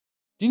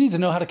Do you need to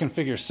know how to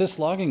configure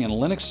syslogging in a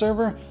Linux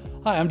server?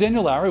 Hi, I'm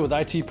Daniel Lowrie with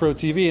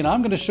ITProTV, and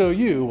I'm going to show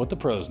you what the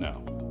pros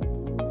know.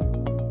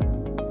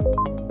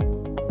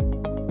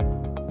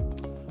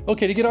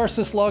 Okay, to get our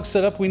syslog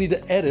set up, we need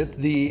to edit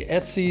the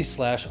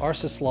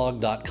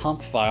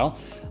etsy/rsyslog.conf file.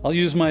 I'll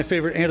use my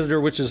favorite editor,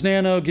 which is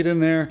Nano. Get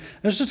in there.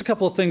 There's just a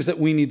couple of things that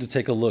we need to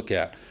take a look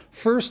at.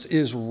 First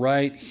is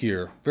right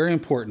here. Very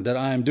important that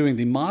I am doing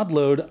the mod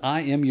load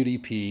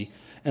imudp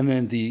and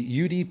then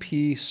the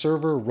UDP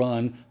server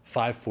run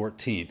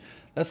 514.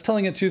 That's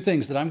telling it two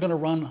things, that I'm going to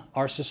run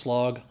our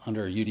syslog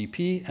under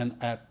UDP and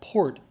at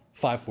port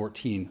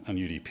 514 on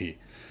UDP.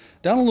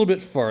 Down a little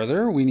bit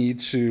farther, we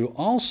need to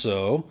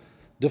also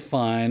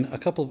define a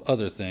couple of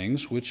other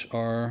things, which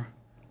are,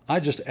 I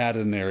just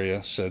added an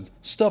area, said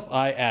stuff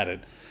I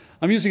added.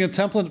 I'm using a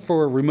template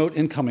for remote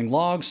incoming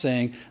logs,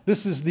 saying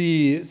this is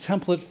the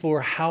template for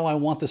how I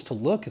want this to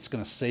look. It's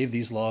going to save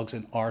these logs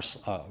in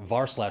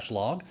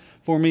var/log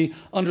for me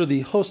under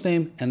the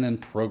hostname and then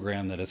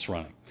program that it's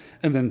running,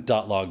 and then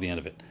 .log the end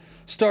of it.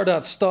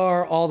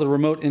 Star.star, all the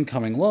remote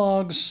incoming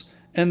logs,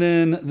 and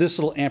then this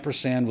little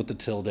ampersand with the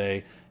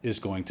tilde is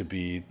going to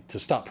be to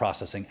stop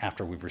processing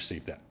after we've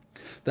received that.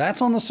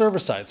 That's on the server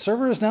side.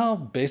 Server is now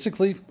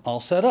basically all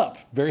set up.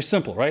 Very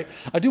simple, right?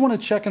 I do want to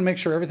check and make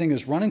sure everything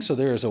is running, so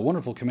there is a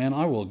wonderful command.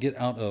 I will get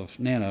out of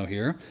Nano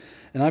here,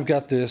 and I've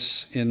got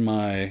this in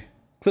my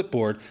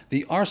clipboard,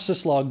 the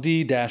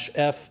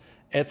rsyslog-f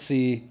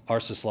etsy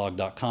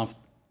rsyslog.conf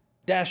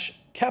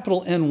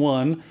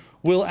 -N1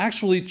 will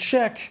actually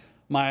check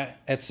my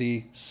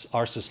etsy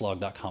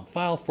rsyslog.conf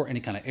file for any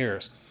kind of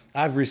errors.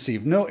 I've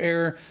received no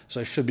error,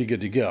 so I should be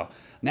good to go.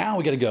 Now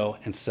we got to go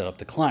and set up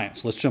the client.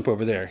 So let's jump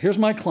over there. Here's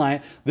my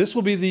client. This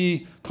will be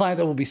the client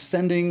that will be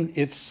sending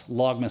its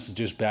log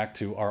messages back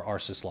to our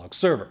rsyslog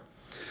server.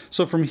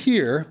 So from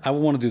here, I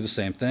will want to do the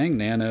same thing,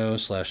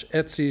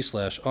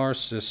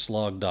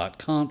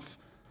 nano/etsy/rsyslog.conf,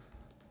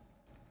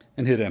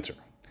 and hit enter.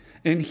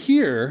 And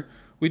here,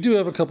 we do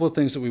have a couple of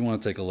things that we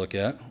want to take a look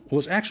at.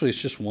 Well, actually,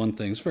 it's just one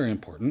thing. It's very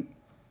important.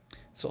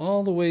 It's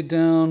all the way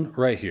down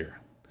right here,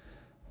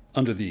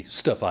 under the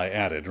stuff I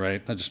added,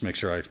 right? I just make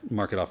sure I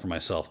mark it off for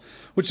myself,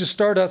 which is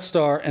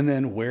star.star and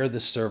then where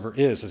this server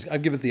is. I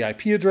give it the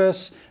IP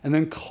address and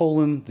then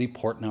colon the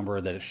port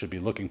number that it should be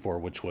looking for,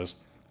 which was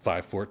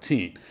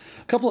 514.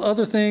 A couple of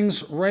other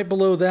things right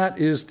below that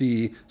is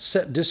the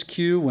set disk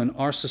queue when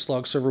our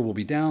syslog server will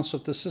be down. So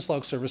if the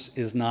syslog service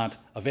is not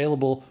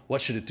available,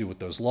 what should it do with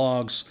those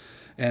logs?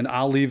 And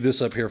I'll leave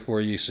this up here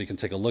for you so you can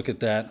take a look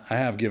at that. I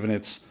have given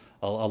it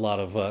a lot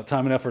of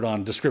time and effort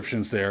on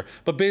descriptions there.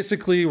 But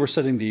basically, we're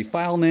setting the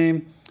file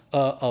name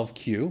of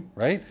queue,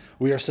 right?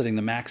 We are setting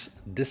the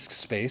max disk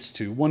space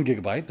to 1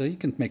 GB. You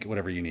can make it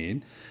whatever you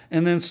need.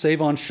 And then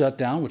save on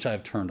shutdown, which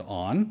I've turned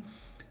on.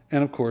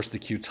 And of course, the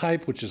queue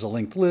type, which is a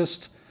linked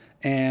list,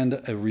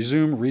 and a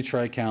resume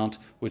retry count,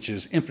 which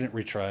is infinite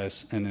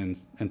retries and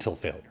until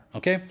failure,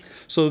 okay?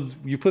 So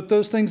you put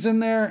those things in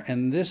there,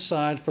 and this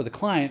side for the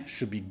client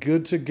should be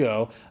good to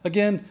go.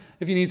 Again,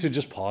 if you need to,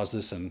 just pause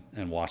this and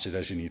watch it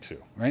as you need to,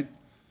 right?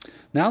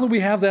 Now that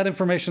we have that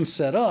information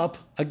set up,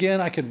 again,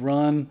 I could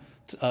run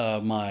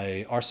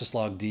my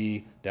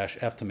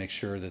rsyslog-d-f to make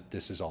sure that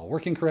this is all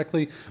working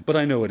correctly, but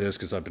I know it is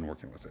because I've been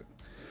working with it.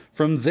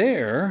 From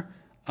there,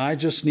 I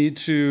just need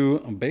to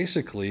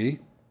basically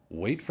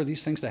wait for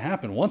these things to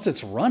happen. Once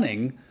it's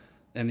running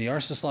and the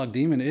rsyslog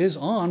daemon is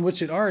on,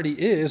 which it already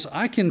is,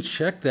 I can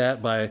check that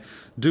by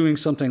doing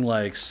something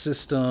like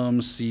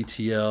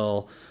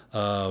systemctl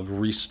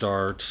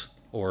restart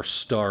or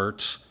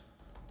start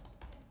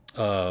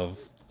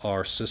of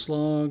our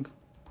syslog.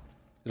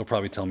 It'll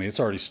probably tell me it's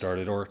already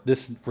started, or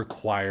this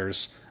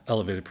requires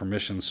elevated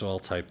permissions, so I'll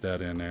type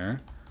that in there.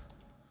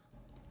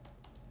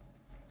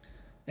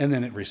 And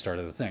then it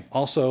restarted the thing.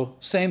 Also,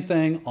 same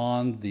thing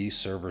on the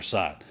server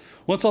side.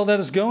 Once all that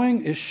is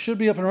going, it should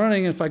be up and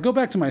running. And if I go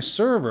back to my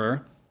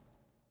server,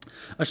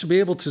 I should be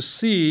able to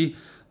see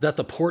that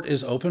the port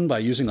is open by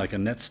using like a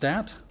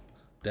netstat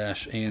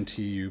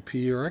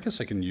 -antup, or I guess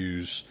I can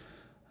use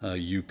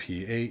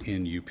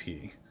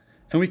ANUP.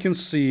 And we can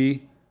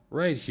see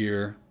right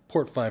here,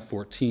 port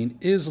 514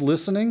 is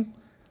listening.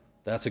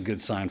 That's a good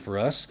sign for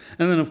us.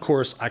 And then, of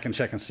course, I can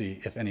check and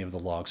see if any of the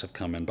logs have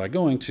come in by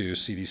going to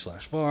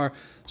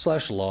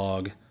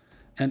cd/var/log.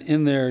 And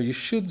in there, you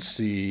should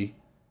see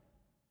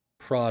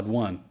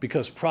prod1.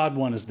 Because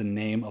prod1 is the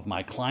name of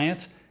my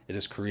client, it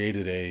has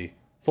created a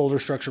folder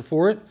structure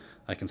for it.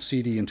 I can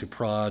cd into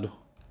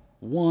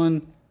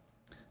prod1.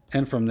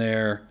 And from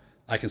there,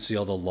 I can see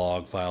all the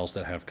log files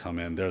that have come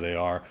in. There they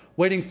are,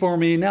 waiting for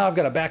me. Now I've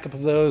got a backup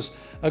of those.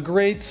 A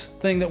great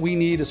thing that we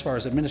need as far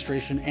as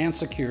administration and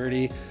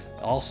security,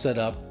 all set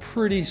up,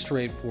 pretty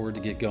straightforward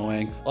to get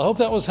going. Well, I hope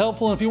that was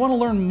helpful. And if you want to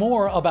learn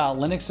more about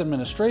Linux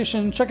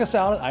administration, check us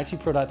out at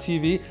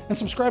ITPro.tv and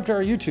subscribe to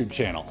our YouTube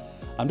channel.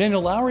 I'm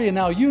Daniel Lowrie, and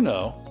now you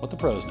know what the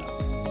pros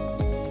know.